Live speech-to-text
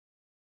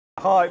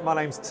Hi, my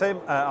name's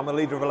Tim. I'm a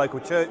leader of a local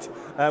church.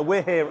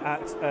 We're here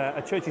at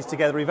a Churches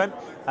Together event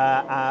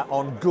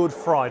on Good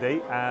Friday.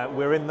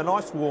 We're in the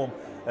nice warm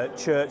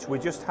church.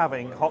 We're just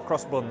having hot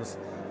cross buns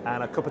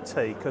and a cup of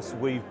tea because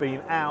we've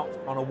been out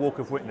on a walk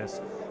of witness.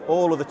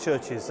 All of the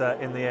churches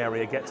in the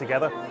area get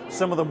together.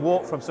 Some of them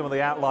walk from some of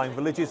the outlying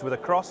villages with a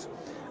cross,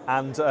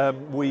 and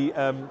we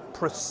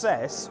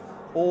process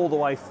all the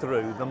way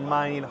through the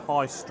main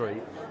high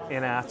street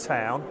in our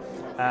town.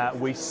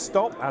 We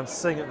stop and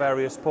sing at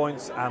various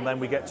points, and then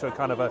we get to a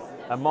kind of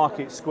a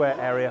market square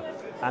area,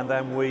 and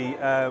then we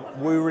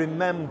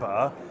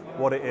remember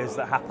what it is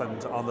that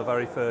happened on the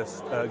very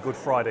first Good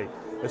Friday.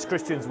 As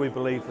Christians, we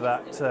believe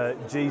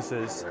that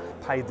Jesus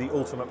paid the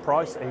ultimate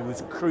price. He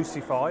was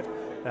crucified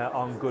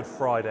on Good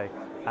Friday,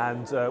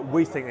 and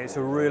we think it's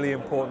a really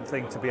important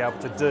thing to be able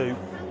to do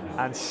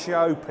and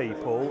show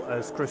people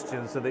as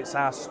Christians that it's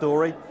our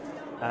story.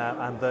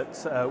 And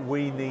that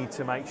we need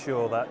to make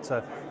sure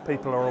that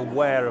people are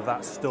aware of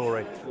that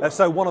story.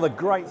 So one of the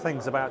great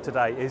things about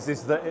today is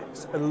that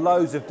it's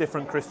loads of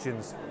different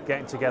Christians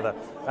getting together.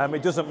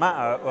 It doesn't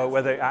matter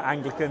whether it's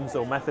Anglicans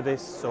or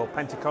Methodists or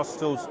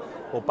Pentecostals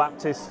or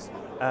Baptists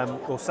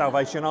or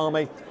Salvation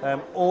Army,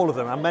 all of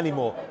them and many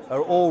more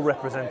are all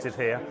represented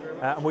here,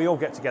 and we all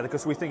get together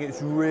because we think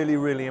it's really,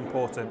 really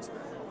important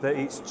that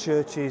it's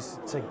churches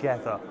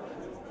together.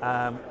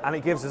 And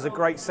it gives us a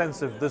great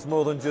sense of there's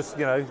more than just,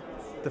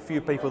 the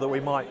few people that we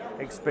might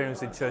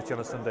experience in church on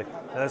a Sunday.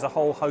 There's a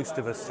whole host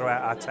of us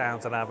throughout our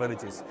towns and our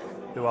villages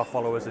who are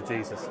followers of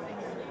Jesus.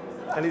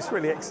 And it's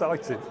really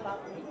exciting.